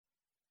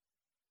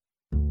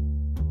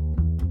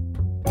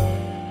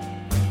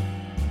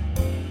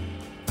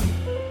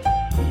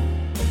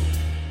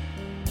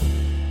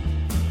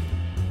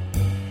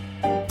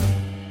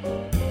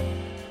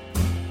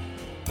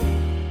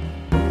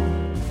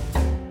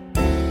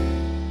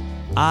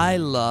I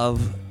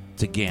love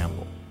to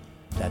gamble.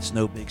 That's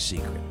no big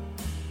secret.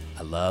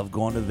 I love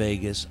going to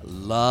Vegas. I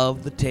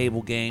love the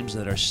table games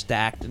that are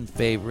stacked in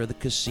favor of the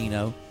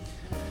casino.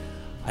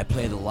 I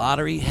play the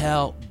lottery.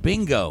 Hell,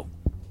 bingo.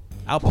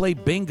 I'll play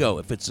bingo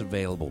if it's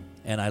available.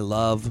 And I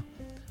love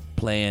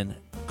playing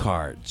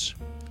cards.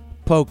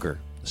 Poker,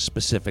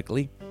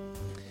 specifically.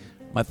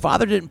 My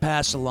father didn't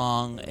pass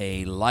along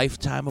a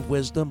lifetime of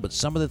wisdom, but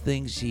some of the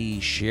things he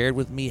shared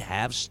with me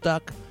have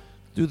stuck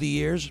through the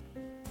years.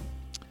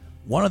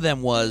 One of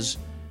them was,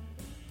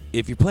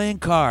 if you're playing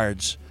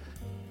cards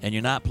and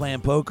you're not playing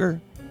poker,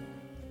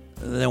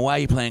 then why are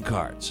you playing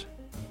cards?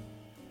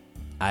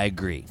 I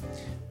agree.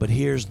 But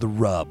here's the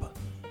rub.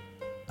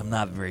 I'm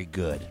not very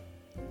good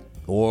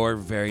or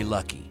very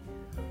lucky,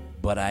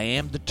 but I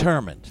am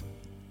determined.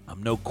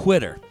 I'm no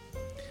quitter.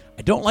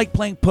 I don't like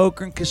playing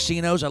poker in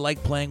casinos. I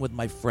like playing with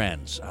my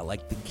friends. I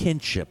like the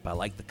kinship. I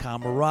like the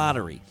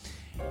camaraderie.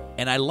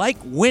 And I like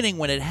winning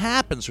when it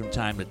happens from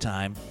time to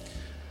time.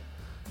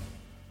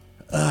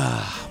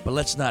 But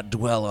let's not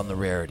dwell on the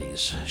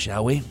rarities,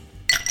 shall we?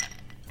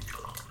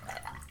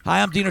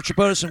 Hi, I'm Dino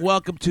Tripodis, and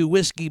welcome to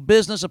Whiskey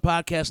Business, a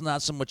podcast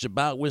not so much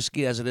about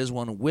whiskey as it is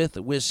one with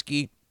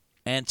whiskey.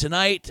 And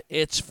tonight,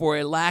 it's, for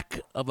a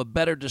lack of a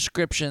better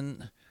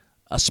description,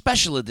 a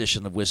special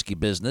edition of Whiskey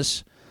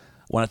Business.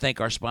 I want to thank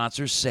our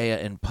sponsors,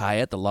 Sayet and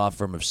Pyatt, the law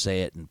firm of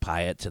Sayet and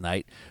Pyatt,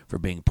 tonight for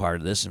being part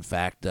of this. In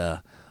fact,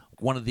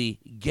 one of the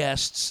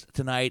guests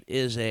tonight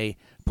is a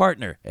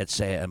partner at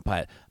Sayet and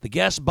Pyatt. The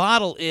guest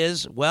bottle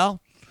is,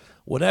 well,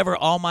 whatever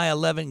all my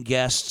 11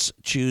 guests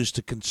choose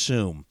to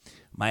consume.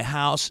 My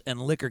house and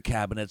liquor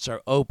cabinets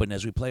are open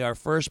as we play our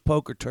first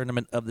poker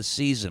tournament of the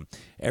season.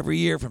 Every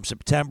year from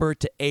September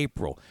to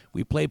April,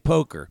 we play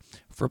poker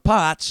for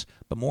pots,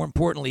 but more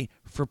importantly,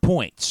 for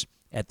points.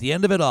 At the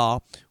end of it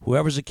all,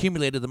 whoever's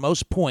accumulated the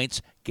most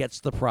points gets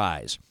the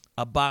prize,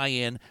 a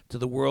buy-in to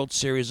the World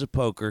Series of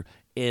Poker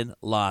in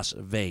Las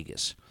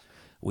Vegas.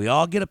 We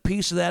all get a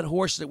piece of that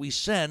horse that we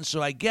send,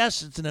 so I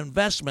guess it's an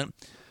investment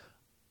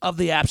of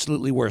the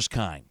absolutely worst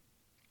kind.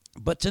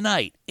 But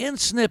tonight, in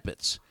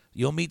snippets,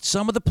 you'll meet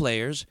some of the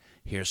players,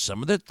 hear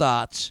some of their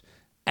thoughts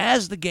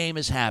as the game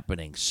is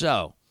happening.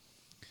 So,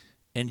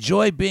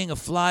 enjoy being a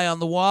fly on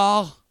the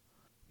wall.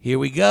 Here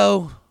we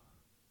go.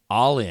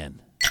 All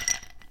in.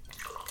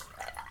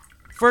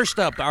 First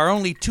up, our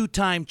only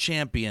two-time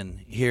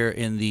champion here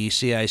in the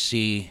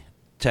CIC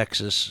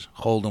Texas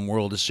Hold'em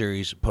World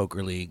Series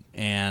Poker League,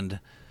 and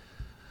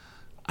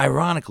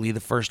ironically, the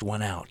first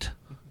one out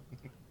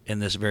in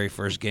this very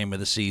first game of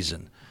the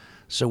season.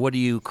 So what do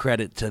you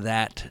credit to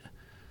that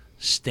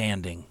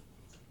standing?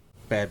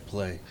 Bad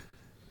play.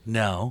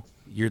 No,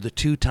 you're the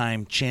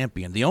two-time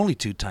champion, the only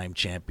two-time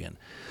champion.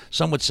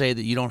 Some would say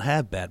that you don't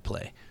have bad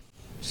play.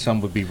 Some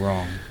would be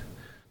wrong.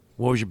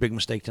 What was your big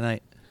mistake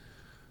tonight?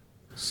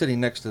 Sitting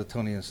next to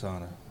Tony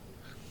Insana.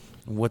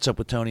 What's up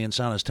with Tony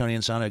Insana? Is Tony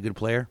Insana a good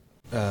player?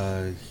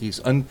 He's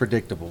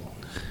unpredictable.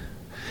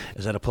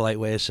 Is that a polite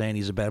way of saying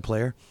he's a bad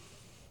player?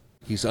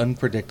 He's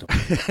unpredictable.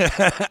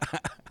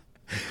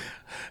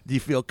 Do you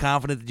feel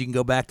confident that you can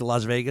go back to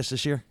Las Vegas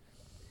this year?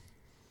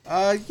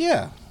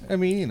 Yeah. I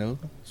mean,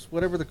 it's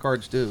whatever the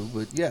cards do,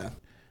 but yeah.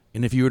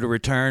 And if you were to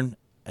return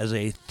as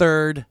a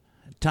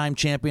third-time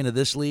champion of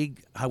this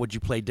league, how would you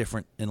play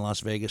different in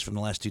Las Vegas from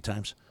the last two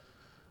times?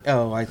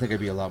 Oh, I think I'd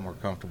be a lot more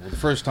comfortable. The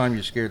first time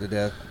you're scared to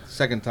death.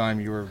 Second time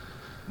you were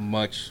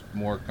much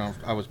more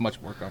comfortable. I was much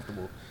more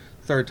comfortable.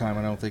 Third time,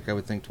 I don't think I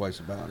would think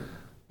twice about it.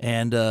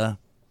 And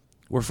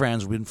we're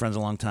friends. We've been friends a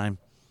long time.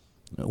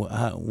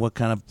 What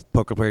kind of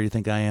poker player do you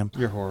think I am?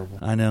 You're horrible.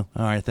 I know.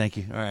 All right, thank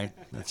you. All right,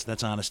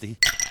 that's honesty.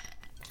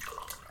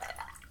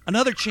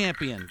 Another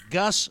champion,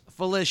 Gus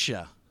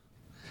Felicia.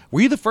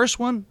 Were you the first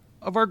one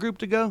of our group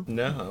to go?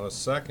 No, I was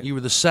second. You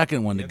were the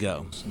second one to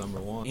go. Was number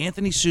one.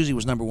 Anthony Susie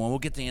was number one. We'll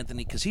get to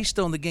Anthony because he's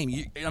still in the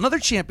game. Another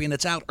champion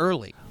that's out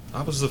early.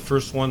 I was the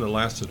first one that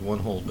lasted one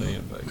whole day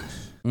in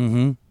Vegas.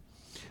 Mm-hmm.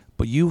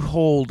 But you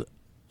hold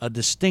a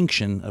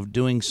distinction of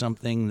doing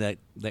something that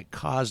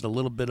caused a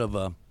little bit of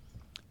a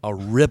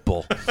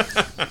ripple.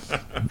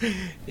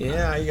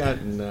 Yeah, I got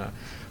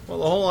well,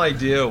 the whole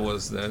idea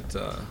was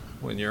that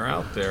when you're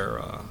out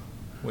there,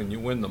 when you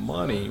win the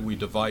money, we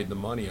divide the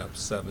money up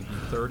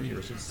 70-30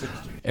 or 60.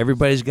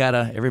 Everybody's got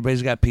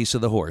a piece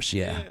of the horse,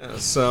 yeah.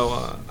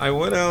 So I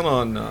went out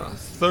on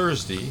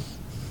Thursday.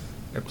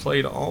 I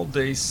played all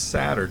day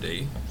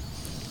Saturday.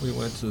 We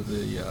went to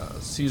the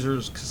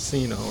Caesars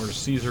Casino or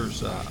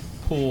Caesars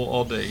pool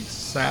all day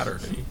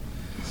Saturday.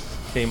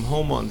 Came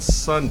home on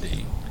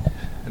Sunday,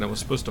 and I was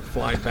supposed to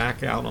fly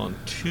back out on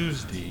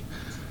Tuesday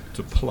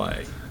to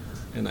play.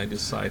 And I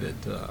decided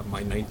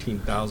my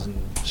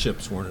 19,000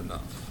 chips weren't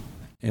enough.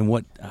 And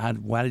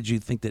why did you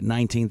think that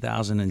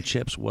 19,000 in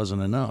chips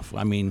wasn't enough?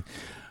 I mean,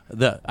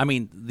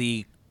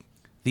 the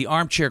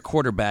armchair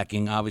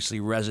quarterbacking obviously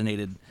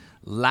resonated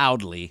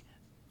loudly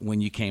when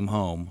you came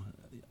home.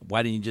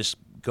 Why didn't you just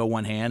go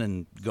one hand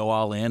and go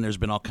all in? There's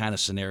been all kind of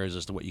scenarios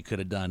as to what you could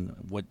have done.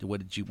 What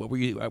were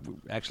you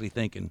actually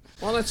thinking?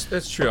 Well,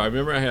 that's true. I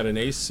remember I had an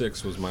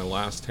ace-6 was my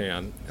last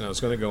hand, and I was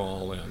going to go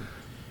all in.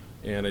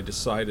 and I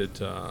decided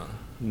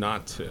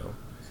not to.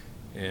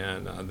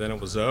 And then it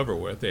was over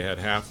with. They had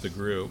half the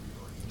group,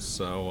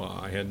 so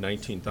I had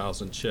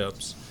 19,000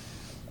 chips.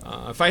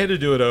 If I had to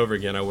do it over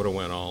again, I would have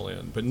went all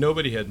in. But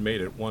nobody had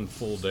made it one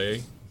full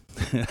day,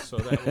 so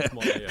that was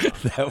my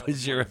that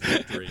was your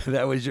victory.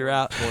 That was your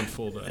out. One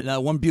full day.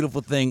 Now, one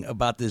beautiful thing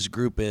about this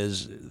group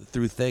is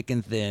through thick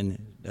and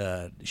thin,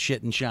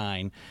 shit and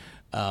shine,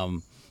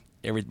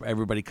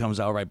 everybody comes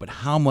out right. But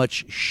how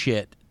much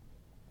shit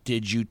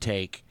did you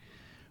take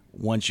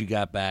once you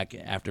got back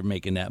after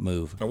making that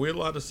move? Are we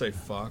allowed to say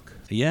fuck?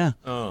 Yeah.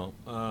 Oh,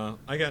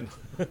 I got.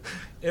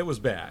 It was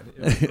bad.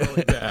 It was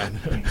really bad.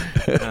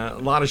 A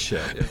lot of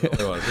shit. It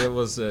really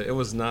was. It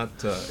was not.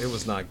 It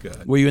was not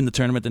good. Were you in the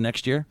tournament the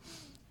next year?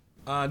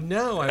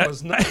 No, I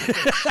was not. I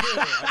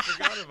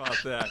forgot about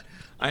that.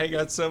 I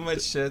got so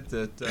much shit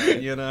that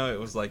it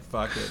was like,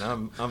 fuck it.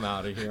 I'm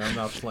out of here. I'm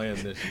not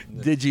playing this.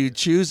 Did you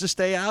choose to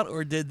stay out,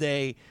 or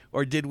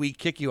did we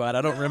kick you out?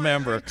 I don't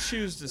remember. I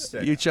choose to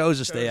stay. You chose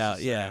to stay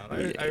out. Yeah.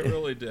 I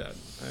really did.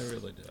 I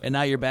really did. And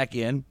now you're back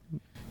in.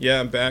 Yeah,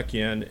 I'm back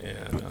in,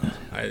 and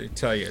I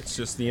tell you, it's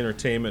just the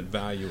entertainment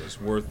value is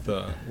worth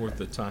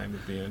the time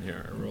of being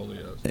here. It really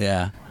is.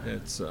 Yeah.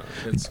 It's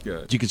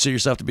good. Do you consider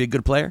yourself to be a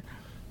good player?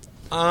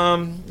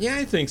 Yeah,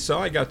 I think so.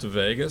 I got to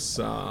Vegas.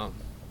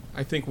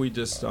 I think we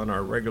just, on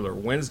our regular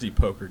Wednesday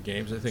poker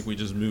games, I think we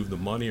just moved the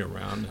money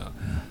around.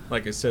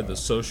 Like I said, the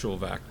social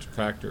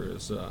factor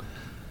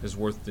is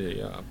worth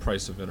the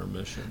price of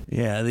intermission.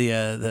 Yeah,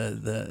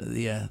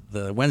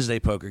 the Wednesday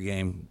poker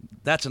game.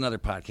 That's another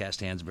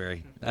podcast,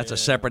 Hansberry. That's a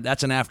separate.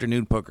 That's an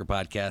afternoon poker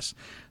podcast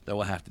that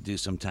we'll have to do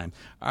sometime.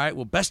 All right.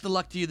 Well, best of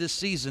luck to you this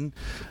season.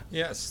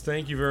 Yes,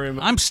 thank you very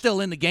much. I'm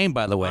still in the game,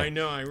 by the way. I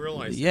know. I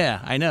realize.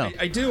 Yeah, I know.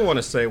 I do want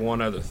to say one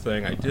other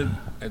thing. I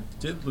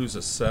did lose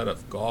a set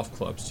of golf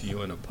clubs to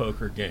you in a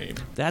poker game.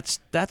 That's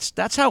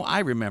how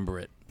I remember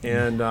it.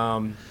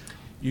 And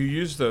you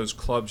used those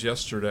clubs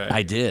yesterday.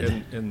 I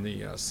did. In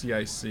the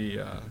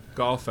CIC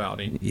golf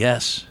outing.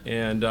 Yes.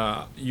 And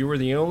you were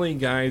the only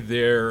guy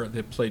there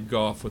that played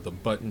golf with a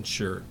button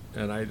shirt.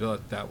 And I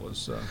thought that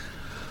was...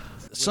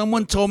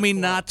 Someone told me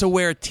not to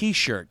wear a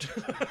T-shirt.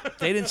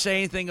 They didn't say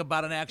anything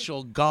about an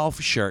actual golf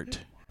shirt.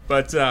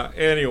 But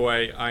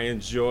anyway, I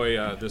enjoy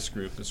this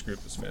group. This group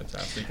is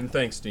fantastic. And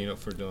thanks, Dino,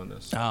 for doing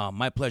this. Oh,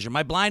 my pleasure.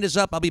 My blind is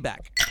up. I'll be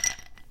back.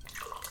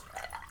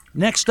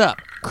 Next up,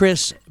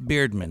 Chris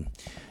Beardman,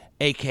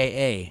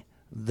 a.k.a.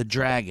 The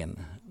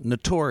Dragon,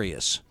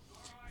 notorious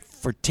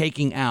for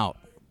taking out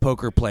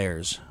poker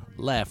players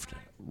left,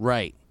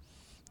 right,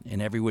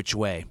 and every which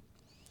way.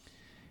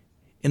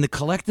 In the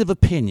collective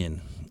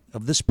opinion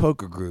of this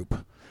poker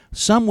group,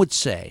 some would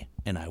say,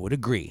 and I would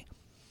agree,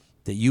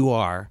 that you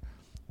are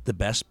the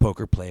best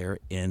poker player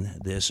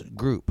in this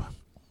group.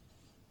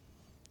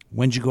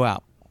 When'd you go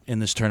out in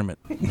this tournament?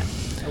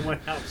 I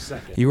went out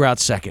second. You were out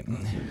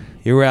second.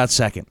 You were out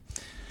second.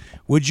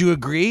 Would you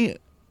agree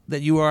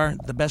that you are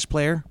the best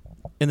player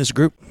in this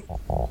group?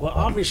 Well,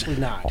 obviously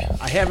not.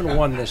 I haven't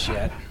won this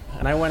yet,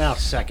 and I went out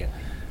second.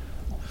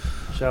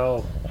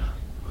 So...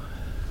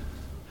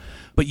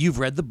 But you've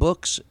read the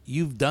books.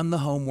 You've done the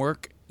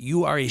homework.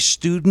 You are a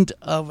student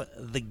of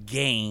the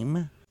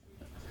game.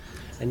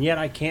 And yet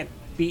I can't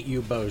beat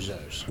you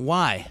bozos.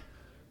 Why?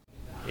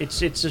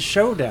 It's a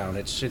showdown.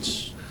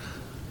 It's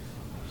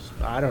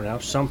I don't know.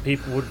 Some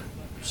people would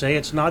say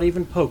it's not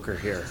even poker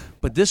here.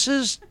 But this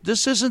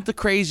isn't the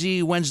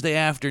crazy Wednesday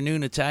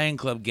afternoon Italian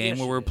club game Yes,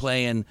 where we're it is.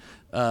 playing.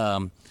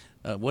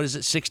 What is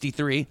it?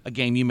 63, a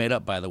game you made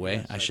up, by the way.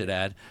 Yes, I I should did.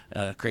 add,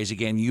 a crazy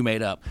game you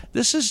made up.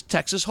 This is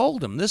Texas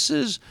Hold'em. This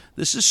is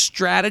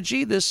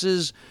strategy. This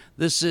is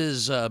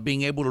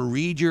being able to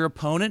read your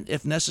opponent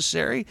if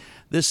necessary.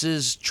 This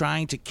is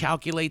trying to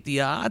calculate the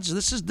odds.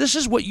 This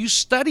is what you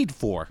studied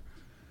for.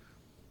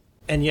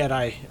 And yet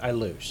I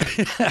lose.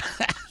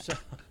 So,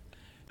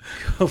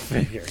 go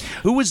figure.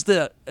 Who was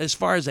as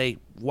far as a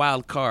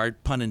wild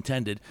card, pun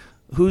intended?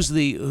 Who's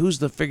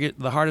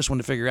the hardest one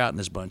to figure out in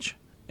this bunch,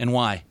 and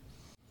why?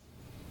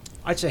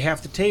 I'd say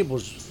half the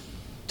table's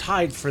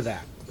tied for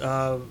that.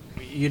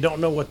 You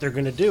don't know what they're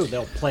going to do.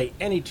 They'll play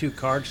any two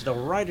cards.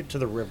 They'll ride it to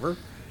the river,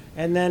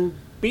 and then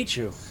beat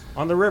you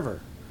on the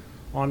river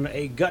on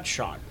a gut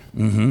shot.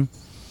 Mm-hmm.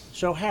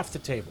 So half the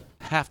table.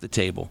 Half the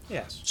table.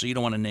 Yes. So you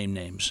don't want to name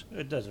names.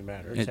 It doesn't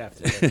matter. It's half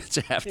the table. It's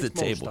half the It's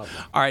most table. of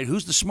them. All right,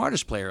 who's the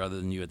smartest player other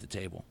than you at the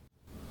table?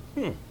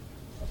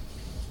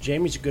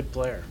 Jamie's a good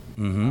player.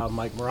 Mm-hmm.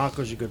 Mike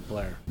Morocco's a good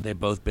player. They've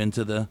both been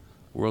to the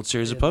World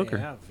Series of Yeah, Poker.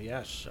 They have,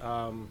 yes.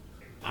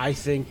 I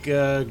think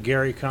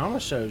Gary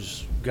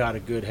Comiso's got a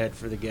good head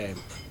for the game.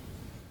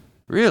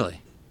 Really?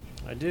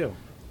 I do.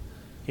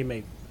 He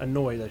may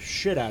annoy the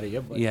shit out of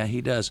you, but Yeah, he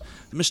does.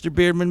 Mr.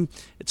 Beardman,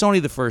 it's only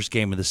the first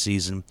game of the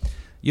season.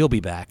 You'll be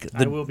back.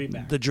 I will be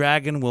back. The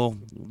Dragon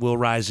will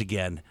rise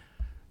again.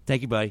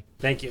 Thank you, buddy.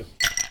 thank you.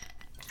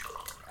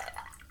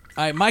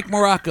 All right, Mike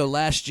Morocco,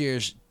 last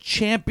year's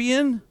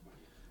champion,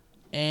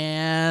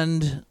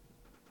 and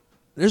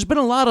there's been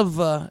a lot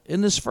of in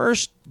this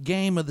first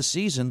game of the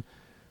season.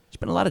 There's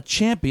been a lot of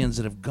champions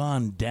that have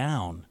gone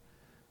down.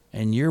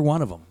 and you're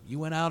one of them. You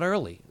went out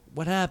early.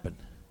 What happened?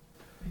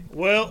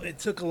 Well, it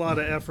took a lot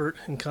of effort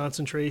and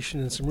concentration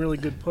and some really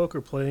good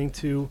poker playing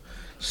to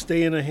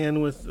stay in a hand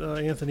with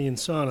Anthony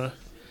Insana.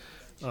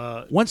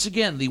 Once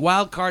again, the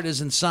wild card is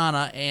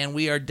Insana, and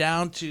we are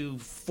down to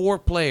 4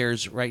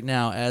 players right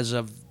now as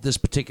of this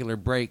particular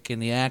break in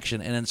the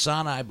action. And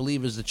Insana, I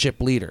believe, is the chip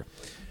leader.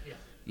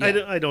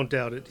 Yeah. I don't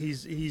doubt it.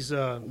 He's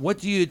What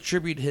do you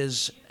attribute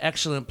his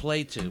excellent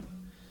play to?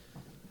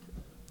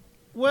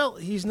 well,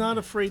 he's not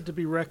afraid to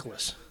be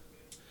reckless.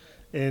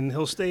 And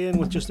he'll stay in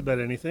with just about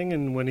anything.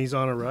 And when he's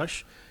on a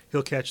rush,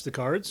 he'll catch the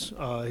cards.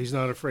 He's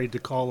not afraid to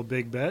call a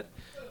big bet.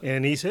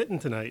 And he's hitting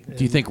tonight.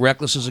 Do you think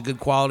reckless is a good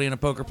quality in a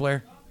poker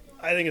player?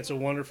 I think it's a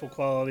wonderful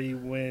quality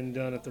when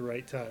done at the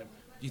right time.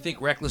 Do you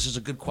think reckless is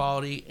a good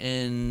quality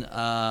in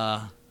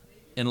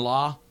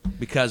law?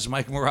 Because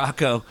Mike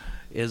Morocco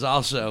is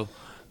also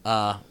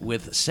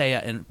with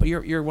Saya, and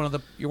you're one of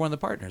the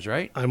partners,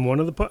 right? I'm one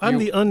of the. I'm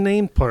the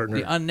unnamed partner.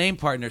 The unnamed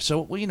partner.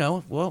 So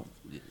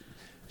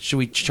should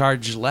we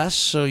charge less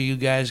so you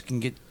guys can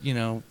get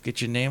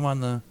your name on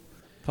the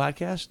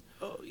podcast?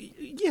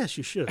 Yes,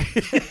 you should.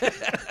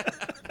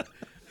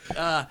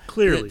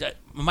 Clearly.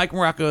 Mike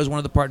Morocco is one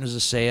of the partners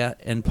of Saya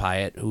and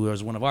Pyatt, who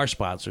is one of our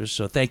sponsors,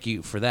 so thank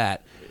you for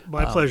that.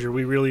 My pleasure.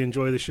 We really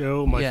enjoy the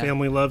show. My Yeah.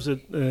 family loves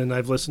it, and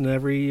I've listened to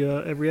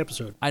every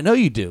episode. I know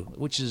you do,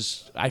 which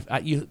is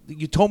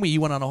you told me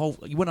you went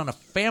on a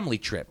family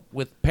trip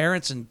with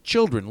parents and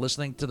children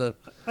listening to the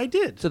I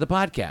did.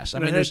 podcast. I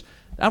And mean, I had-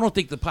 I don't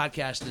think the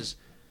podcast is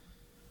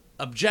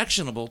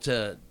objectionable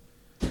to,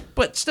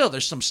 but still,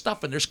 there's some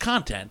stuff and there's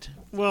content.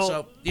 Well,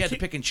 so you had to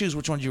pick and choose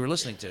which ones you were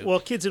listening to. Well,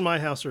 kids in my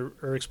house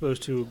are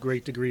exposed to a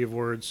great degree of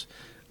words.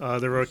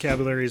 Their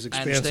vocabulary is I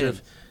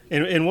expansive.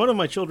 And one of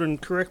my children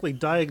correctly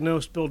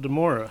diagnosed Bill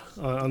DeMora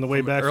on the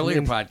way back earlier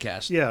from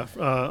podcast. Yeah,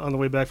 on the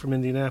way back from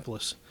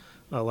Indianapolis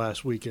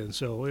last weekend.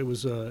 So it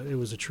was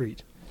a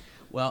treat.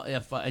 Well,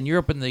 if and you're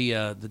up in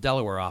the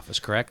Delaware office,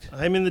 correct?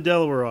 I'm in the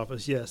Delaware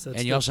office. Yes,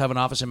 And you also have an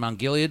office in Mount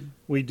Gilead,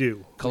 we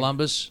do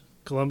Columbus,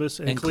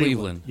 Columbus and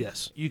Cleveland.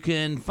 Yes. You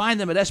can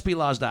find them at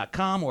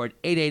splaws.com or at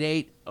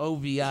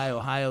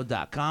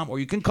 888-OVI-Ohio.com, or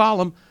you can call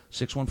them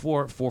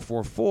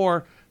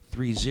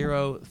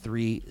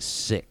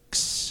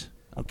 614-444-3036.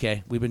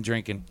 Okay, we've been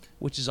drinking,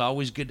 which is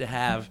always good to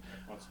have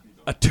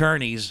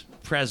attorneys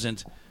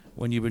present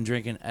when you've been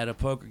drinking at a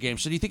poker game.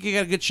 So do you think you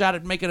got a good shot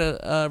at making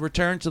a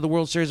return to the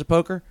World Series of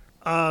Poker?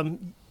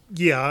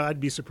 Yeah,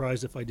 I'd be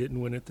surprised if I didn't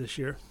win it this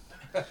year.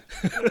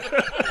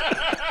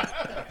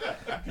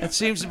 That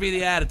seems to be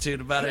the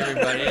attitude about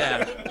everybody,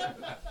 yeah.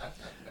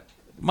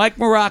 Mike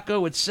Morocco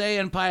with Saya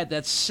and Pyatt.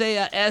 That's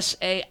Saya,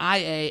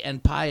 S-A-I-A,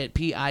 and Pyatt,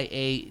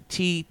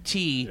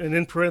 P-I-A-T-T. And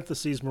in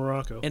parentheses,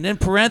 Morocco. And in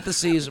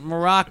parentheses,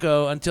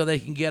 Morocco, until they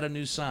can get a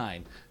new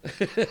sign.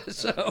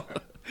 So,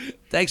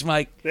 thanks,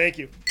 Mike. Thank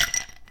you.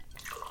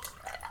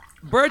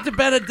 Bert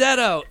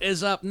DiBenedetto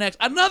is up next.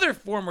 Another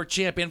former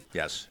champion.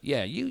 Yes.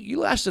 Yeah, you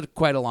lasted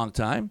quite a long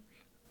time.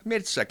 I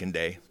made it second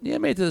day. Yeah,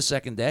 made it to the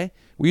second day.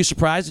 Were you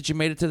surprised that you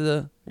made it to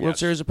the World Yes.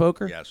 Series of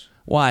Poker? Yes.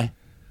 Why?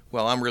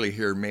 Well, I'm really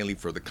here mainly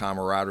for the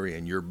camaraderie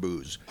and your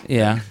booze.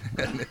 Yeah.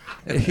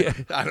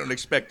 I don't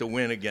expect to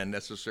win again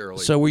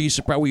necessarily. So were you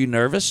surprised? Were you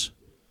nervous?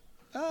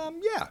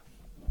 Yeah,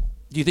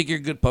 Do you think you're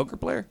a good poker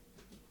player?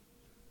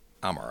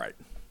 I'm all right.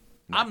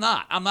 I'm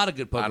not. I'm not a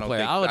good poker I don't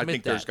player. think. I'll I admit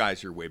think that. there's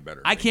guys here way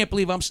better. I can't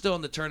believe I'm still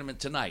in the tournament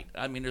tonight.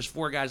 I mean, there's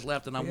 4 guys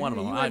left, and I'm one of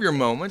them. You have your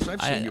moments.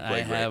 I've seen you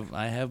play great.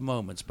 I have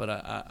moments, but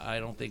I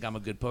don't think I'm a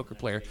good poker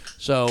player.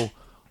 So,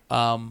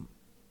 do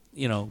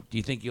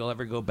you think you'll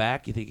ever go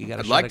back? You think you got?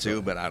 I'd like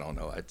to, but I don't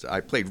know. I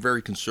played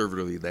very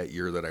conservatively that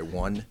year that I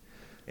won,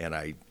 and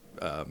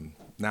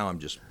now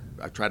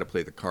I try to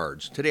play the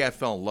cards. Today I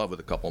fell in love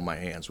with a couple of my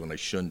hands when I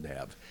shouldn't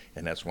have,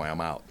 and that's why I'm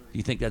out. Do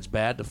you think that's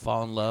bad to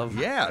fall in love?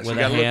 Yeah, with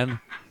a hand.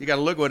 You got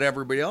to look what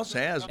everybody else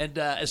has. And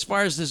as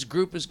far as this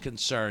group is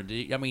concerned,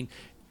 I mean,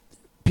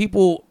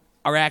 people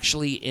are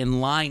actually in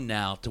line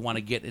now to want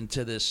to get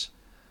into this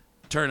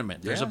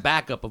tournament. There's a Yeah.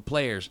 backup of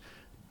players.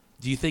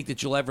 Do you think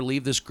that you'll ever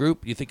leave this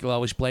group? Do you think you'll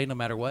always play no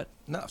matter what?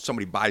 No, if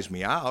somebody buys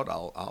me out,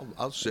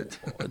 I'll sit.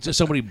 If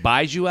somebody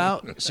buys you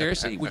out,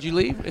 seriously, would you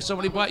leave if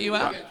somebody bought you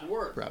out?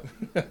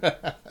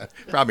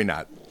 Probably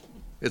not.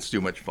 It's too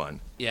much fun.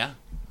 Yeah.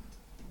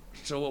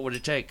 So what would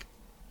it take?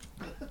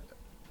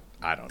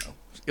 I don't know.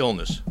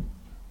 Illness,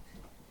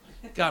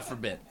 God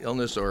forbid.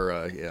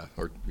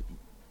 or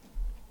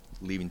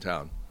leaving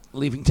town.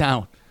 Leaving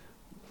town.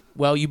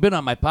 Well, you've been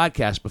on my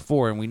podcast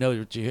before, and we know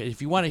that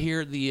if you want to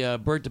hear the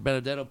Bert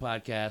DiBenedetto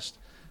podcast,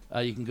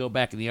 you can go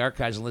back in the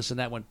archives and listen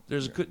to that one. There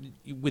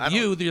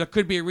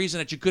could be a reason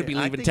that you could be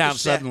I leaving think town the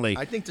suddenly.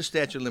 I think the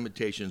statute of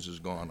limitations is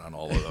gone on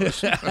all of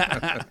those. All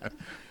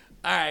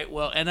right,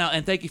 well,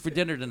 and thank you for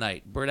dinner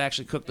tonight. Bert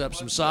actually cooked up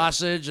some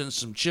sausage and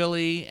some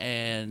chili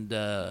and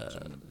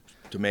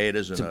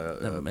Tomatoes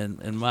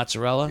and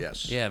mozzarella.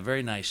 Yes. Yeah,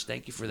 very nice.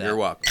 Thank you for that. you're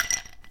welcome.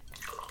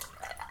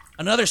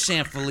 Another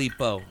San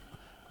Filippo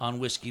on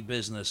Whiskey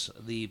Business,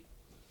 the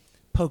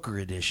poker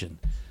edition.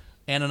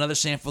 And another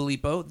San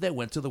Filippo that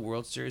went to the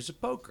World Series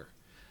of Poker.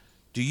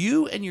 Do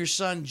you and your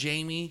son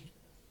Jamie?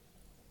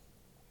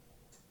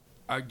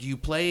 Do you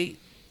play?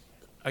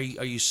 Are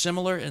you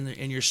similar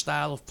in your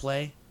style of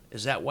play?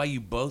 Is that why you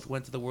both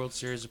went to the World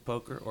Series of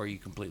Poker, or are you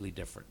completely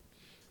different?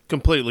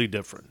 Completely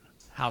different.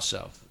 How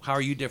so? How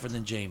are you different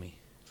than Jamie?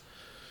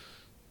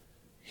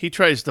 He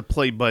tries to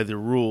play by the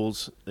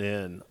rules,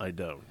 and I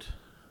don't.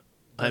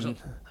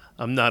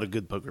 I'm not a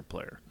good poker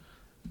player.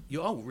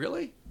 Oh,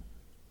 really?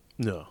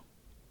 No.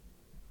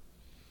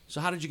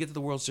 So how did you get to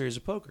the World Series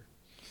of Poker?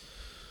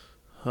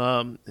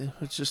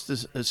 It's just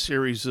a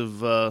series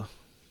of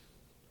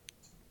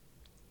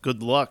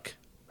good luck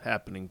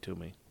happening to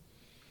me.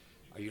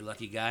 Are you a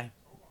lucky guy?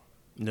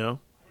 No.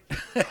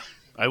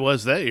 I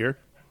was that year.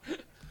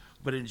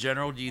 But in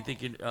general, do you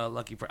think you're a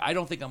lucky person? I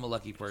don't think I'm a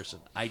lucky person.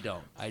 I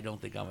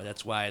don't think I'm.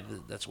 That's why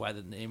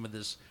the name of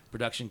this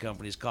production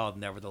company is called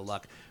Never the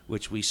Luck,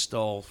 which we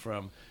stole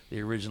from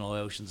the original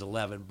Ocean's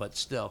 11. But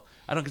still,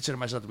 I don't consider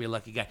myself to be a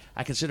lucky guy.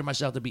 I consider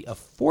myself to be a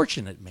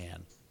fortunate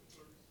man.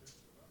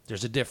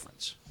 There's a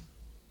difference.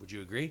 Would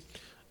you agree?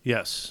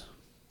 Yes.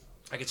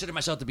 I consider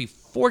myself to be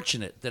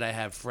fortunate that I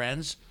have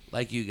friends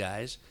like you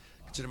guys.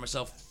 I consider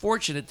myself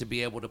fortunate to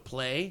be able to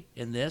play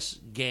in this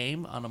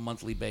game on a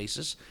monthly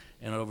basis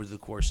and over the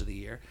course of the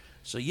year.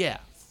 So, yeah,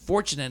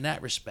 fortunate in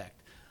that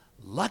respect.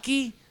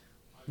 Lucky?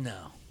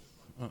 No.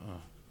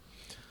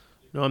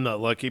 No, I'm not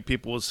lucky.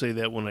 People will say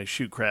that when I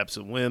shoot craps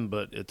and win,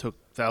 but it took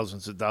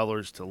thousands of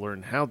dollars to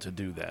learn how to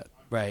do that.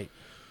 Right.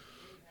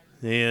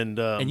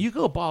 And you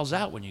go balls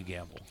out when you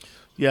gamble.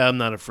 Yeah, I'm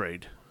not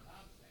afraid.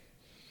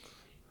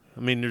 I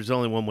mean, there's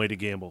only one way to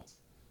gamble.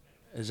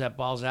 Is that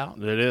balls out?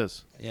 It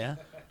is. Yeah.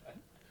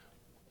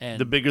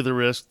 And The bigger the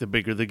risk, the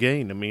bigger the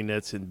gain. I mean,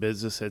 that's in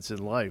business, that's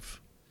in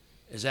life.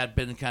 has that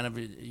been kind of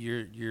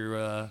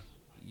your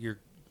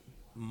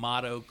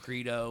motto,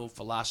 credo,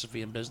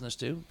 philosophy in business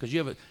too? Because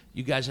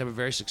you guys have a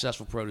very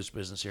successful produce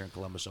business here in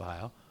Columbus,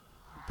 Ohio.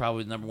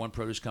 Probably the number one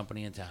produce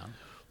company in town.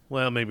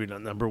 Well, maybe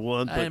not number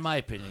one, but In my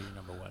opinion, you're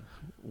number one.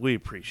 we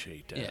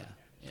appreciate that. Yeah.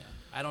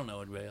 I don't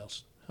know anybody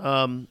else.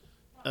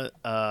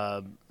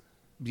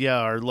 Yeah,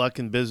 our luck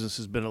in business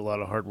has been a lot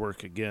of hard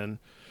work again.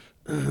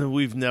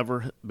 We've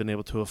never been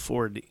able to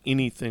afford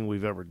anything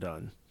we've ever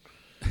done.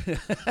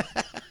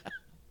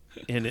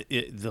 And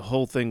the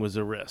whole thing was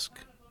a risk.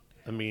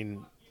 I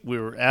mean, we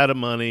were out of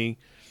money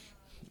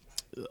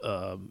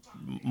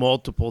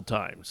multiple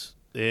times,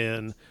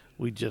 and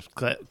we just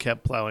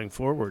kept plowing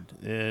forward,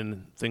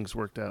 and things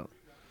worked out.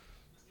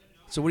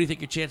 So what do you think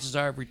your chances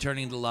are of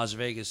returning to Las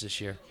Vegas this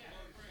year?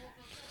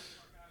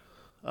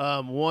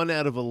 1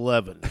 out of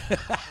 11.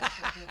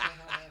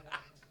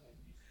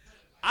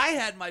 I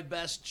had my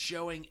best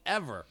showing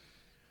ever.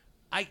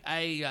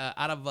 I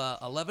out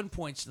of 11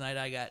 points tonight,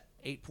 I got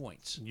 8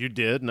 points. You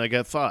did, and I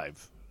got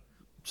 5.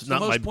 It's the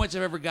most points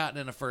I've ever gotten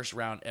in a first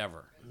round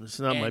ever. It's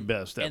not my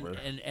best ever.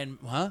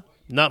 Huh?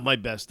 Not my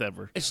best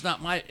ever. It's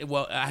not my.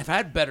 Well, I've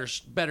had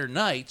better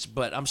nights,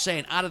 but I'm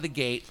saying out of the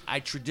gate, I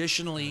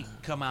traditionally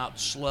come out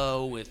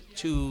slow with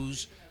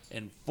 2s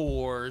and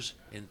 4s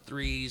and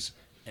 3s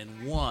and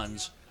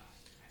 1s.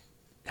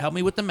 Help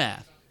me with the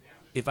math.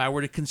 If I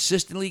were to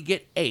consistently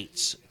get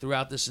 8s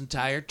throughout this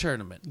entire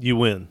tournament, You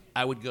win.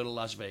 I would go to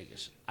Las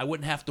Vegas. I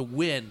wouldn't have to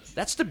win.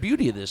 That's the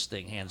beauty of this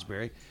thing,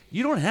 Hansberry.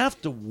 You don't have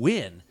to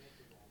win.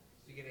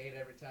 You get 8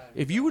 every time.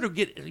 If you were to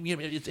get,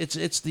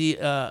 it's the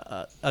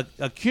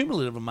a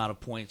cumulative amount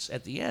of points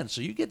at the end. So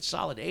you get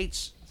solid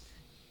 8s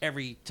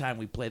every time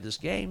we play this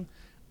game.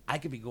 I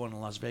could be going to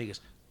Las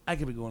Vegas. I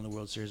could be going to the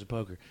World Series of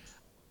Poker.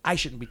 I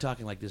shouldn't be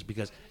talking like this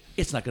because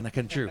it's not going to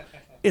come true.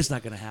 It's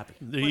not going to happen.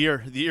 The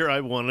year I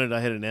won it,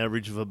 I had an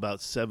average of about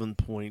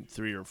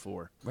 7.3 or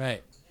 4.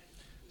 Right.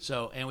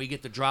 So, and we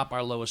get to drop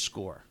our lowest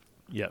score.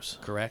 Yes.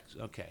 Correct?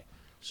 Okay.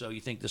 So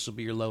you think this will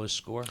be your lowest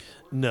score?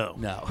 No.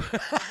 No.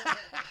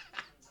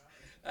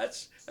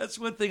 That's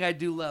one thing I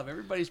do love.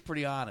 Everybody's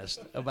pretty honest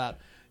about.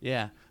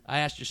 Yeah. I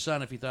asked your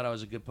son if he thought I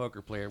was a good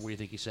poker player. What do you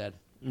think he said?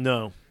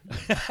 No.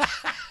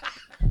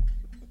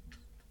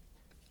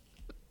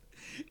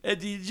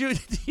 And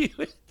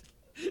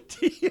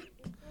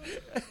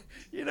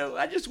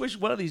I just wish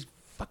one of these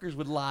fuckers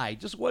would lie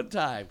just one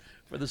time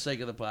for the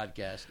sake of the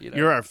podcast.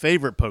 You're our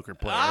favorite poker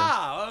player.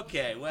 Ah,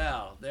 okay.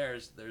 Well,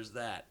 there's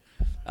that.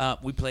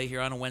 We play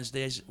here on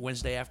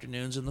Wednesday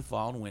afternoons in the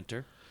fall and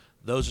winter.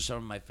 Those are some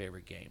of my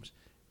favorite games.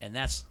 And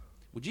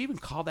would you even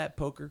call that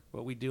poker,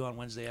 what we do on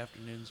Wednesday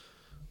afternoons?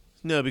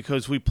 No,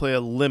 because we play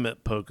a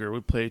limit poker.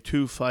 We play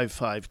 2, 5,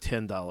 5,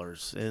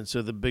 $10, and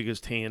so the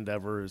biggest hand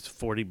ever is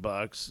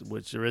 $40,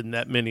 which there isn't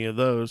that many of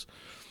those.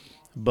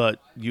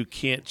 But you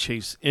can't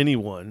chase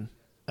anyone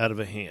out of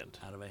a hand.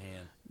 Out of a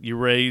hand. You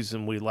raise,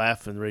 and we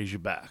laugh and raise you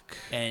back.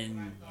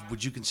 And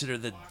would you consider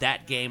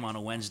that game on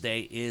a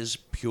Wednesday is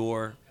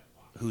pure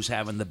who's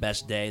having the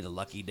best day, the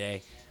lucky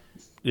day,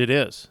 It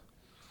is.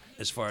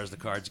 as far as the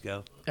cards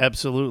go?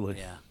 Absolutely.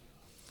 Yeah.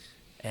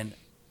 And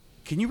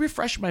can you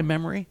refresh my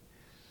memory?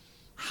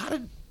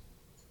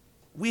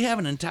 We have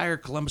an entire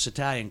Columbus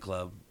Italian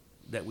Club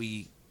that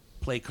we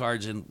play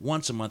cards in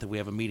once a month if we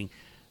have a meeting.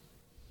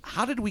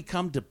 How did we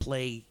come to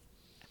play?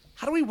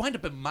 How do we wind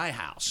up at my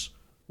house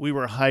We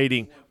were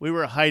hiding. We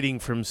were hiding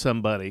from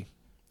somebody.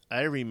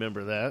 I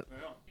remember that.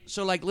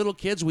 So like little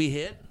kids, we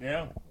hit.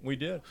 Yeah, we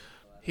did.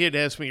 He had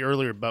asked me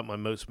earlier about my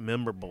most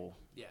memorable.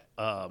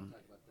 Yeah.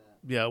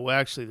 Yeah, well,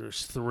 actually,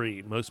 there's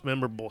 3 most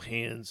memorable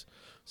hands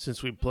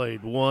since we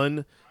played.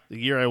 One, the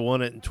year I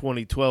won it in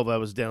 2012, I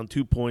was down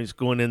 2 points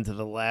going into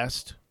the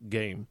last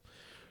game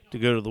to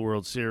go to the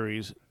World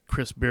Series.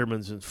 Chris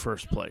Bierman's in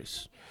first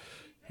place.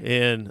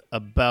 And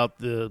about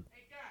the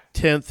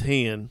 10th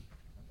hand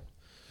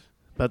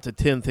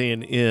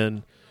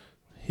in,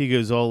 he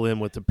goes all in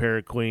with the pair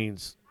of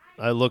queens.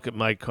 I look at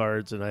my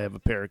cards, and I have a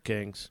pair of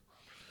kings.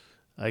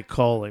 I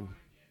call him,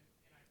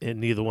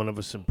 and neither one of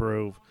us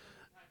improve.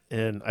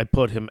 And I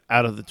put him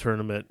out of the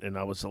tournament, and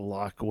I was a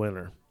lock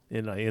winner.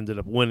 And I ended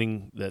up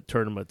winning that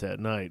tournament that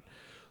night.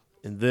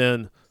 And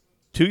then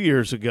 2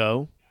 years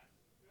ago,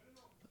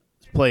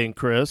 playing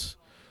Chris,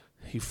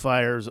 he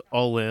fires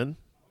all in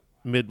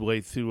midway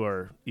through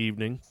our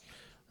evening,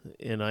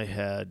 and I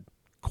had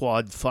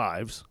quad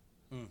 5s.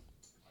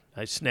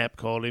 I snap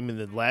called him, and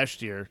then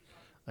last year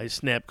I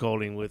snap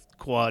called him with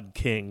quad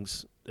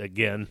kings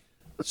again.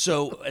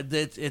 So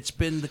it's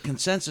been the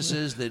consensus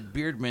is that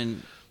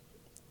Beardman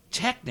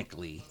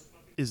technically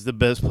Is the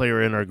best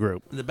player in our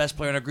group. the best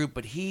player in our group,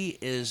 but he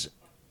is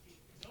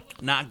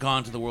not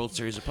gone to the World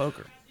Series of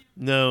Poker.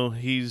 No,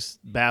 he's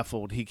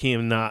baffled. He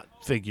cannot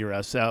figure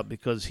us out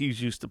because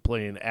he's used to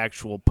playing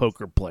actual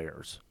poker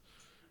players,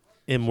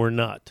 and we're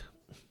not.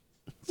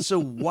 So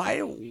why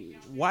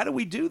do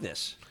we do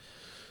this?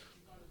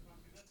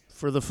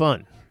 For the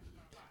fun.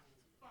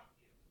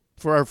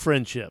 For our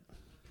friendship.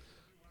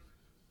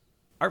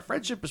 Our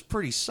friendship is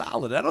pretty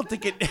solid. I don't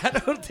think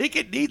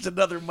it needs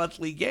another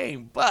monthly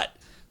game, but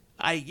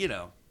I'm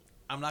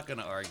not going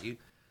to argue.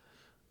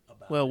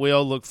 Well, we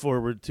all look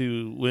forward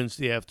to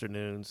Wednesday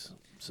afternoons.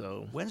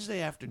 So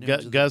Wednesday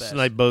afternoons. Gus and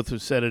I both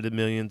have said it a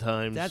million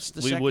times. That's the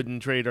we second-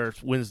 wouldn't trade our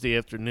Wednesday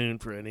afternoon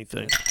for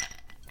anything.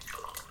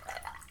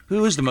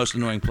 Who is the most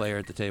annoying player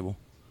at the table?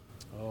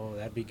 Oh,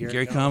 that'd be Gary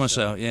Gary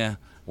Comiso. Yeah.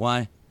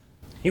 Why?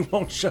 He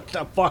won't shut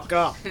the fuck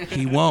up.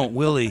 He won't,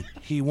 will he?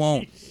 He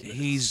won't.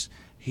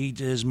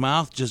 His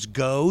mouth just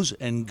goes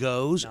and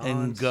goes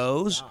and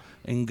goes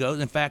and goes.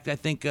 In fact, I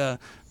think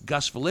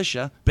Gus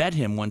Felicia bet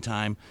him one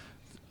time.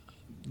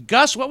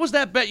 Gus, what was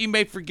that bet you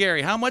made for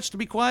Gary? How much to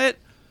be quiet?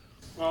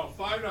 Well,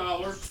 $5.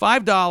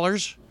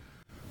 $5.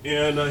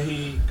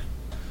 And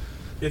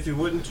if he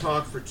wouldn't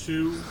talk for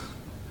 2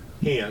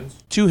 hands,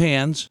 2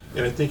 hands.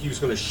 and I think he was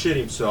going to shit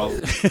himself.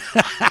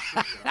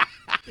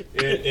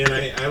 and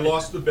I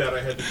lost the bet.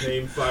 I had to pay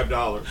him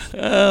 $5.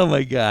 Oh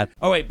my God!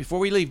 Oh wait, before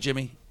we leave,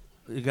 Jimmy,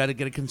 we got to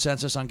get a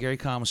consensus on Gary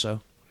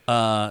Comiso.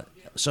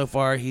 So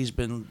far, he's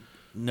been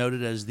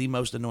noted as the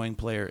most annoying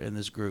player in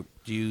this group.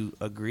 Do you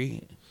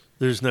agree?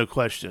 There's no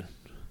question.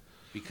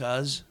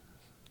 Because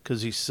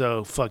He's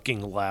so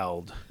fucking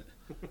loud.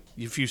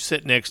 If you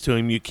sit next to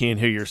him, you can't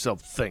hear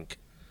yourself think.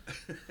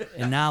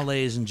 And now,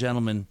 ladies and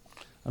gentlemen,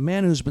 a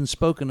man who's been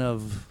spoken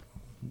of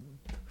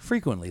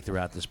frequently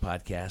throughout this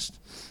podcast,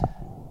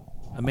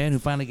 a man who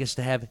finally gets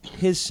to have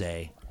his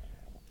say,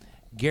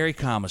 Gary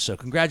Comiso.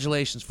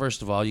 Congratulations,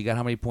 first of all. You got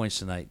how many points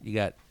tonight? You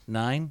got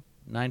 9?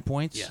 9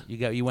 points?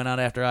 Yeah. You went out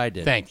after I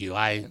did. Thank you.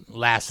 I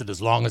lasted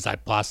as long as I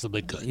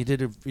possibly could. You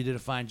did a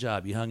fine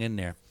job. You hung in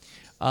there.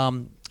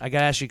 I got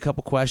to ask you a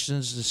couple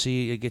questions to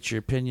see, get your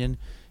opinion,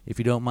 if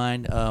you don't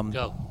mind.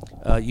 Go.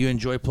 You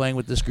enjoy playing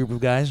with this group of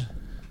guys?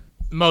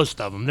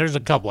 Most of them. There's a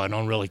couple I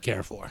don't really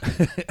care for.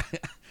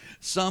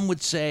 Some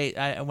would say,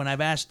 when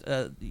I've asked,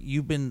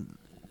 you've been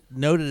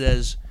noted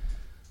as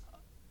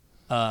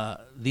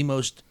the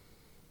most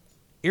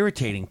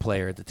irritating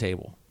player at the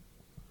table.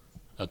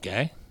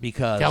 Okay.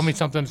 Because Tell me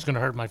something that's going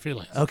to hurt my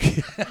feelings.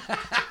 Okay.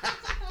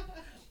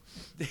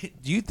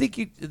 Do you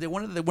think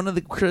one of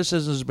the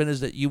criticisms has been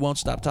is that you won't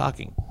stop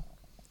talking?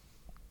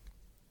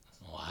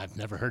 Well, I've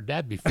never heard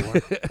that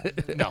before.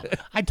 No,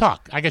 I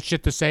talk. I got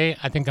shit to say.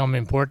 I think I'm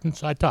important,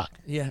 so I talk.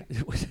 Yeah.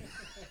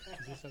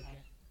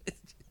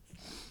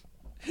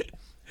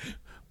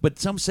 But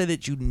some say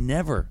that you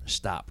never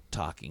stop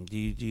talking. Do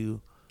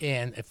you?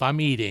 And if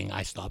I'm eating,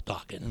 I stop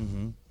talking.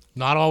 Mm-hmm.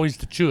 Not always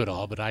to chew it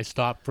all, but I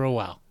stop for a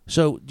while.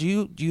 So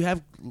do you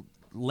have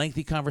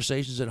lengthy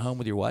conversations at home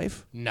with your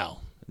wife? No.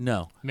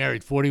 No.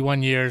 Married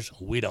 41 years,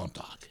 we don't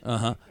talk.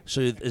 Uh-huh.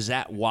 So is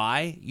that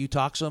why you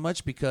talk so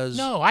much? Because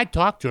No, I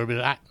talk to her,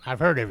 but I've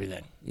heard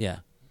everything. Yeah.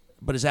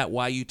 But is that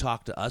why you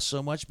talk to us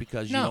so much?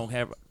 Because you No. don't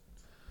have...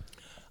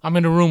 I'm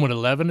in a room with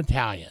 11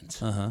 Italians.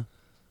 Uh-huh.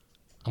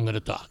 I'm going to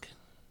talk.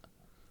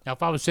 Now,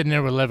 if I was sitting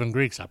there with 11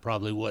 Greeks, I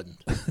probably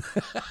wouldn't.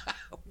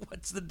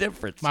 What's the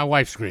difference? My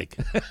wife's Greek.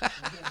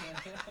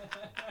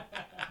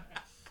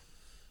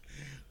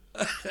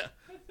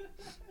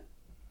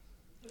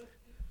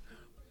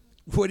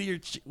 What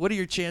are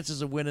your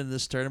chances of winning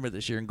this tournament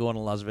this year and going to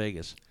Las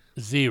Vegas?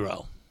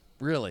 0.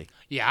 Really?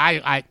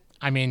 Yeah,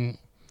 I mean,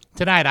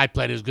 tonight I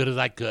played as good as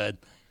I could,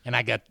 and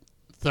I got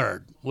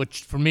 3rd,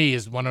 which for me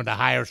is one of the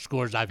higher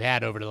scores I've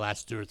had over the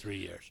last 2 or 3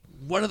 years.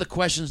 One of the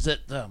questions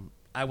that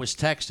I was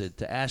texted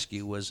to ask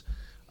you was,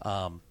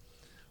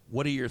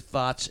 what are your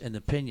thoughts and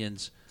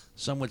opinions?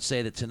 Some would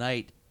say that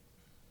tonight,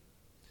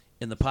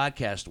 in the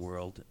podcast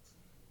world,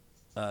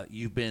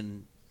 you've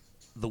been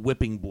the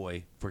whipping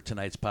boy for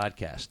tonight's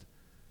podcast.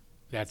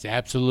 That's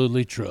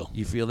absolutely true.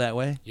 You feel that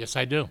way? Yes,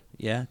 I do.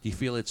 Yeah? Do you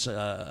feel it's...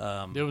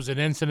 There was an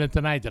incident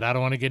tonight that I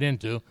don't want to get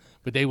into,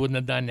 but they wouldn't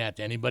have done that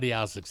to anybody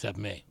else except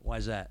me. why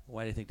is that?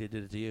 Why do you think they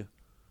did it to you?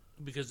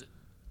 Because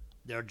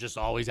they're just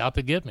always out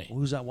to get me.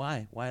 Who's that?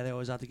 Why? Why are they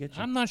always out to get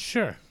you? I'm not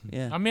sure.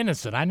 Yeah. I'm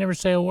innocent. I never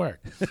say a word.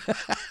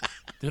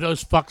 To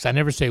those fucks, I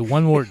never say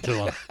one word to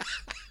them.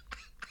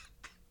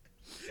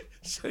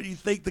 So do you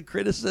think the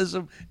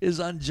criticism is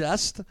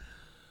unjust?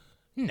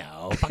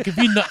 No. Fuck,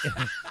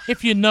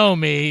 if you know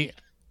me,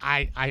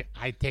 I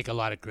take a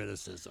lot of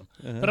criticism.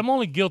 But I'm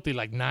only guilty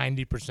like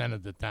 90%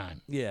 of the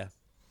time. Yeah.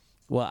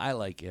 Well, I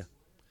like you,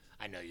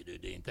 I know you do,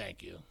 Dean.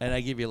 Thank you. and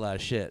I give you a lot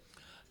of shit.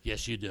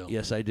 Yes, you do.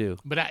 Yes, I do.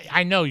 But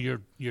I know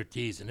you're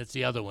teasing. It's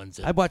the other ones.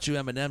 I bought you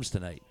M&Ms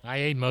tonight. I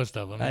ate most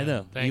of them. I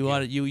know. Thank you you.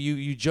 wanted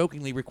you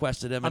jokingly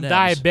requested M&Ms. I'm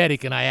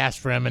diabetic and I asked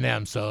for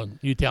M&Ms. So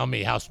you tell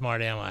me, how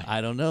smart am I?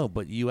 I don't know,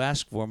 but you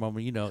asked for them.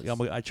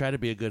 I try to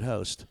be a good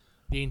host.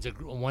 Dean's a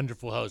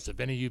wonderful host. If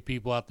any of you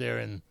people out there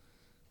in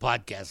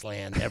podcast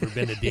land ever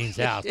been to Dean's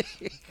house,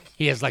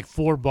 he has like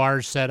 4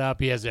 bars set up.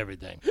 He has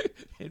everything.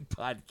 In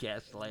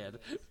podcast land,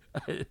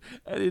 I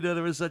didn't know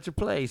there was such a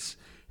place.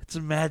 It's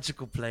a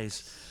magical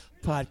place,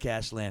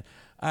 podcast land.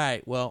 All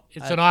right, well,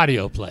 It's an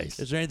audio place.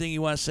 is there anything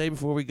you want to say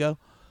before we go?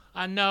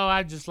 No,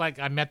 I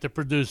met the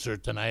producer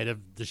tonight of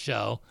the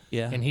show.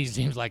 Yeah. And he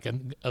seems like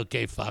an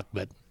okay fuck,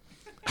 but.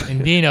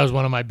 And Dino's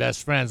one of my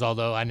best friends,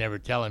 although I never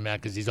tell him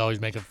that because he's always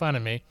making fun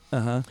of me.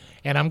 Uh-huh.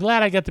 And I'm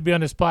glad I got to be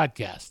on this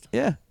podcast.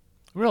 Yeah.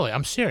 Really,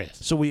 I'm serious.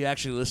 So we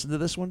actually listened to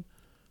this one?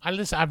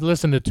 I've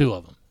listened to 2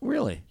 of them.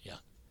 Really? Yeah.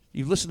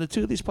 You've listened to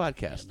 2 of these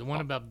podcasts? The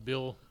one about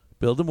Bill,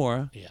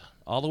 Demora, yeah.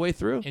 all the way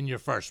through? In your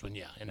first one,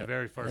 yeah. In the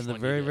very first In the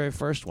one. very, you did. very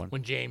first one.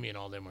 When Jamie and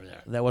all them were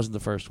there. That wasn't the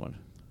first one.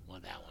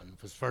 Well, that one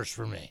was first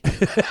for me.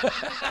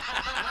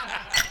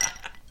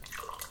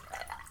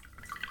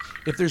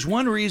 If there's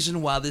one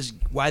reason why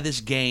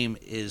this game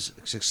is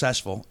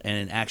successful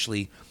and it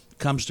actually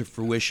comes to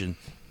fruition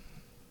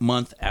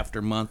month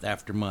after month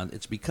after month,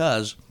 it's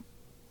because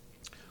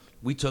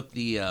we took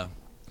the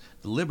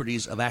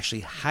liberties of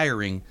actually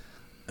hiring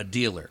a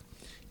dealer.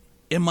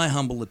 In my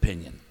humble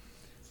opinion,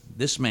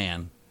 this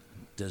man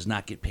does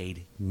not get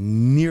paid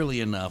nearly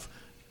enough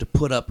to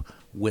put up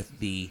with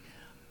the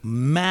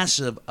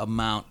massive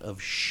amount of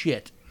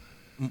shit,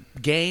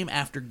 game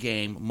after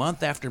game,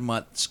 month after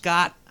month.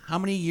 Scott, how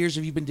many years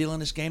have you been dealing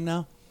this game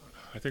now?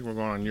 I think we're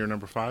going on year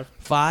number 5.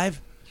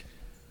 5?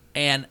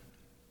 And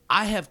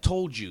I have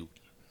told you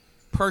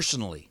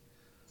personally,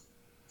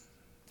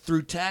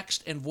 through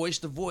text and voice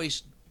to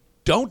voice,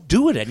 don't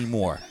do it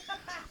anymore.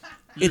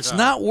 It's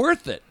not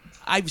worth it.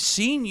 I've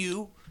seen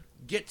you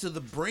get to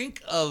the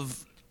brink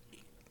of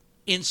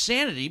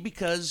insanity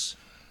because,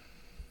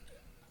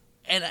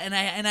 and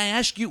I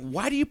ask you,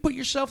 why do you put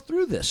yourself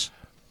through this?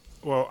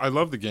 Well, I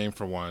love the game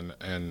for one,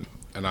 and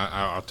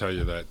I'll tell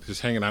you that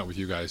just hanging out with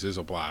you guys is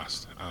a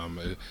blast.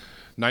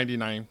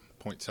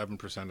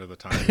 99.7% of the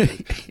time,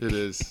 it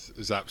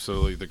is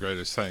absolutely the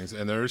greatest things.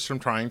 And there is some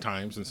trying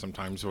times, and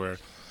sometimes where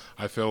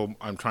I feel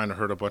I'm trying to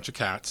hurt a bunch of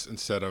cats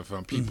instead of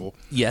people.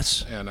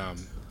 Yes. And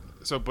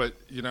but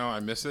I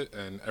miss it,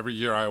 and every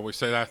year I always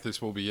say that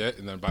this will be it,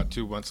 and then about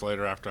 2 months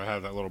later, after I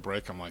have that little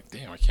break, I'm like,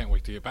 damn, I can't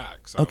wait to get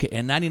back. So. Okay,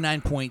 and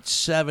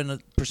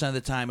 99.7% of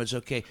the time it's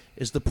okay.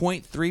 Is the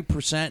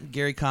 0.3%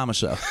 Gary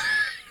Comiso?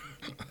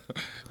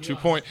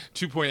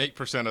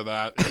 2.8% of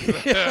that.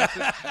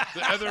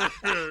 The other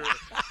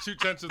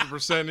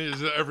 0.2%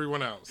 is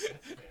everyone else.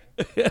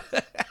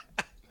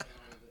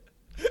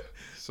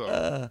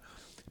 So.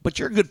 But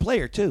you're a good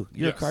player too.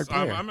 You're Yes, a card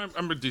player.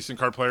 I'm a decent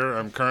card player.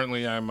 I'm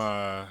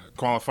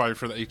qualified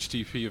for the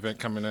HTP event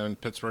coming in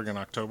Pittsburgh in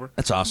October.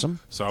 That's awesome.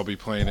 So I'll be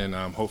playing in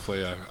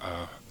hopefully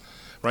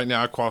right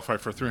now I qualify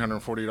for a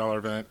 $340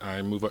 event.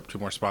 I move up 2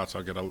 more spots.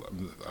 I'll get a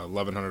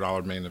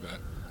 $1,100 main event.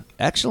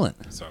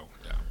 Excellent. So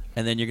yeah.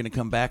 And then you're going to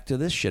come back to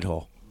this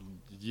shithole.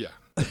 Yeah.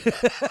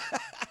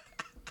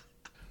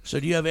 So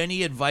do you have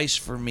any advice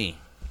for me?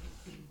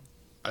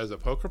 As a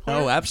poker player?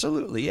 Oh,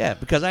 absolutely, yeah.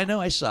 Because I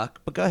know I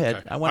suck. But go ahead.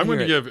 Okay. I want I'm to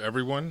going hear to give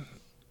everyone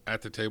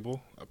at the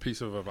table a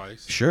piece of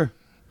advice. Sure.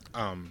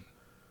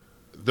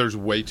 There's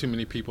way too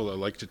many people that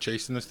like to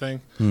chase in this thing,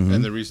 Mm-hmm.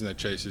 and the reason they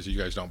chase is you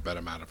guys don't bet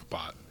them out of a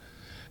pot.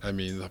 I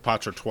mean, the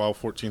pots are 12,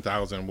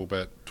 14,000. We'll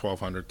bet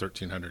 1,200,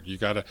 1,300. You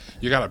gotta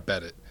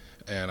bet it.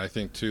 And I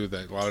think too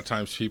that a lot of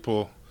times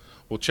people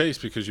will chase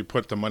because you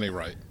put the money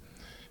right.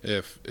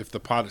 If the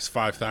pot is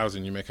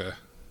 5,000, you make a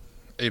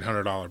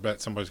 $800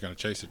 bet. Somebody's going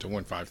to chase it to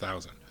win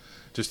 5,000.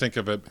 Just think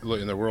of it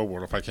in the real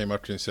world. If I came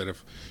up to you and said,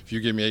 if you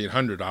give me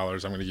 $800,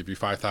 I'm going to give you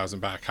 5,000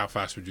 back. How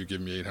fast would you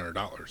give me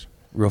 $800?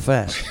 Real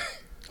fast.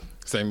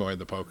 Same way in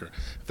the poker.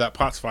 If that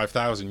pot's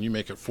 5,000, you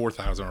make it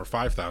 4,000 or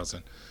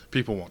 5,000.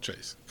 People won't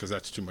chase because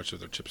that's too much of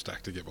their chip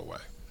stack to give away.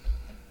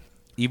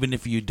 Even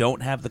if you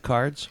don't have the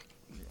cards?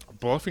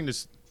 Bluffing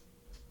is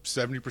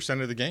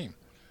 70% of the game.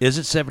 Is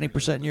it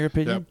 70% in your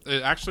opinion? Yeah,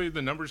 actually,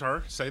 the numbers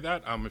say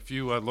that. If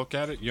you look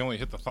at it, you only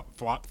hit the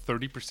flop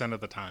 30% of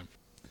the time.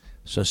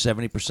 So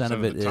 70%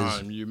 of it the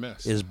time you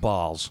miss. is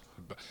balls.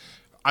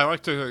 I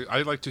like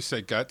to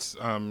say guts.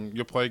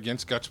 You'll play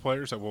against guts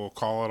players that will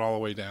call it all the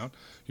way down.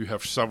 You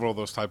have several of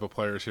those type of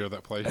players here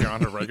that play here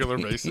on a regular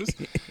basis,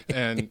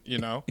 and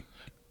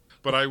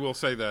But I will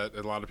say that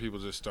a lot of people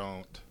just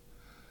don't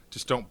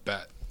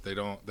bet. They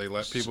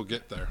let people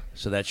get there.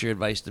 So that's your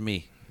advice to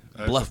me.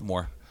 Bluff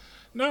more.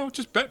 No,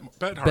 just bet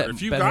harder.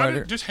 If you got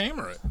harder. it, just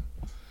hammer it.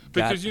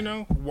 Because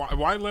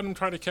why let them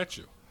try to catch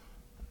you?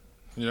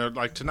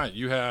 Like tonight,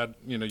 you had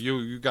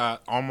you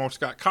almost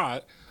got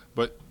caught,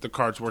 but the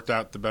cards worked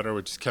out the better,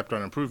 which just kept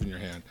on improving your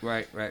hand.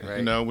 Right.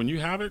 When you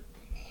have it,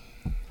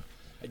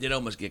 I did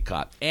almost get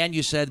caught. And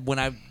you said when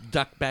I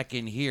ducked back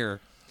in here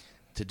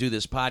to do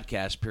this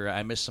podcast, Pira,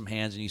 I missed some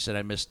hands, and you said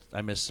I missed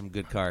some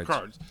good cards.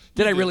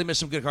 Did I really miss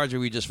some good cards, or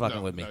were you just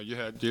fucking with me? No,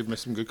 you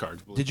missed some good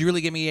cards. Did you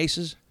really give me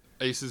aces?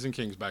 Aces and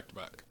kings back to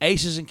back.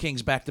 Aces and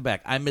kings back to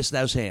back. I missed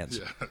those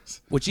hands,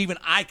 yes. Which even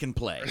I can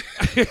play.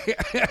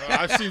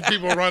 I've seen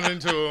people run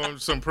into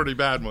some pretty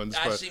bad ones.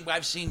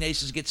 I've seen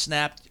aces get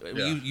snapped.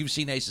 Yeah. You've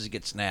seen aces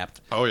get snapped.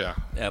 Oh yeah,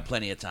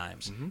 plenty of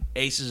times. Mm-hmm.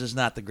 Aces is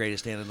not the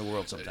greatest hand in the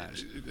world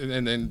sometimes.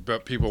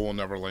 But people will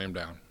never lay them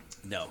down.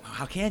 No,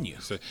 how can you?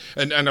 So,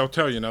 and I'll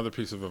tell you another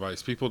piece of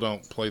advice. People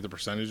don't play the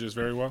percentages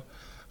very well.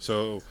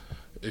 So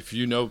if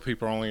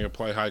people are only going to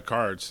play high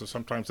cards, so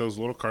sometimes those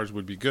little cards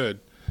would be good.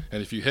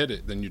 And if you hit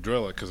it, then you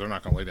drill it because they're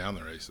not going to lay down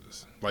their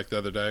aces. Like the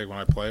other day when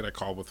I played, I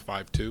called with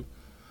 5-2.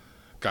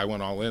 Guy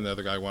went all in. The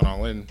other guy went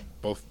all in.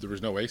 There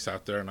was no ace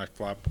out there, and I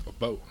flopped a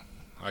boat.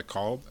 I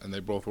called, and they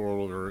both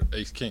rolled over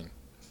ace-king.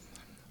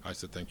 I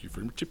said, thank you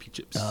for chippy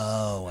chips.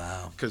 Oh,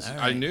 wow. Because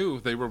I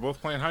knew they were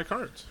both playing high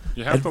cards.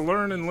 You have to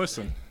learn and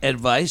listen.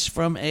 Advice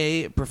from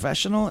a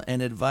professional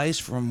and advice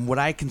from what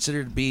I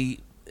consider to be,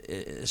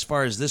 as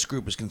far as this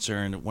group is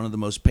concerned, one of the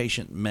most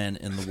patient men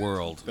in the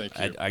world. Thank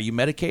you. Are you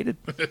medicated?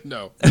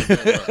 No.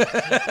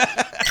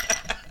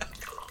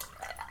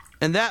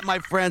 And that, my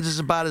friends, is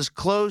about as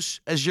close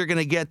as you're going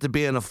to get to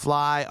being a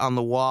fly on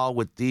the wall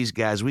with these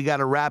guys. We got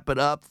to wrap it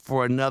up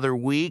for another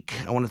week.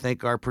 I want to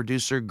thank our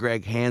producer,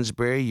 Greg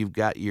Hansberry. You've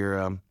got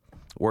your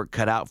work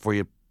cut out for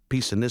you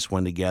piecing this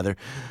one together.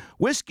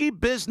 Whiskey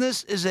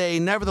Business is a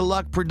Never the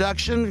Luck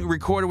production,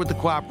 recorded with the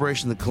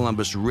cooperation of the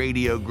Columbus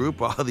Radio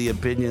Group. All the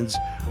opinions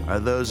are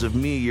those of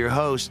me, your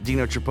host,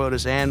 Dino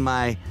Tripodis, and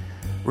my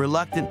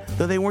reluctant,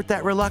 though they weren't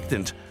that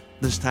reluctant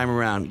this time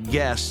around,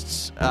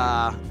 guests.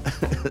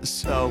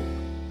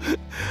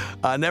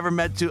 Never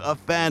meant to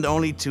offend,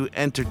 only to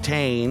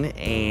entertain.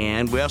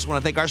 And we also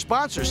want to thank our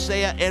sponsors,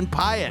 Saya and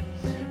Pyatt.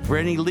 For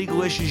any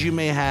legal issues you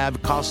may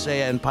have, call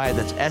Saya and Pyatt.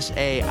 That's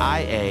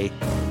S-A-I-A.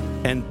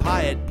 And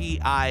Pyatt,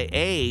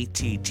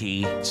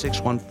 P-I-A-T-T,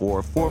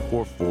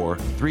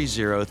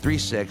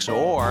 614-444-3036.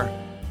 Or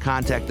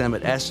contact them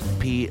at splaws.com.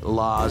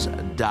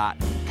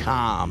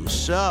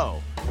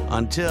 So,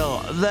 until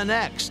the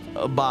next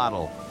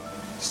bottle,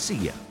 see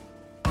ya.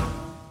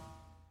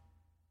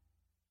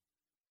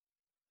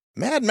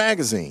 Mad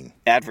Magazine.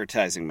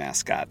 Advertising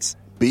mascots.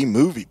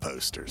 B-movie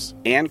posters.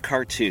 And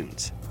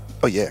cartoons.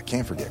 Oh yeah,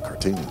 can't forget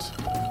cartoons.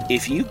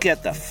 If you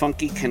get the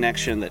funky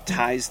connection that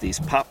ties these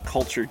pop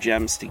culture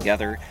gems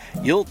together,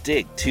 you'll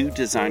dig Two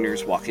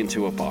Designers Walk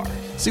Into a Bar.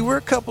 See, we're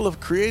a couple of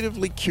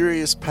creatively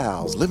curious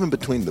pals living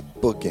between the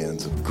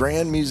bookends of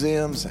grand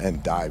museums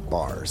and dive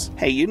bars.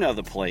 Hey, you know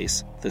the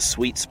place, the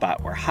sweet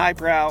spot where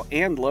highbrow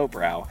and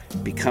lowbrow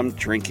become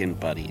drinking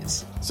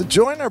buddies. So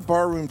join our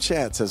barroom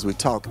chats as we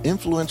talk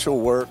influential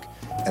work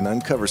and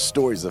uncover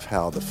stories of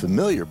how the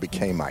familiar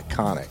became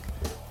iconic.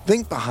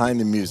 Think behind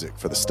the music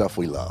for the stuff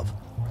we love.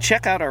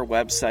 Check out our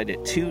website at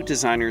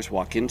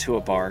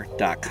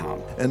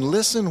twodesignerswalkintoabar.com. And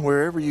listen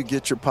wherever you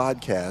get your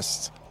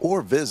podcasts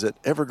or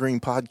visit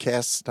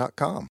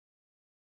evergreenpodcasts.com.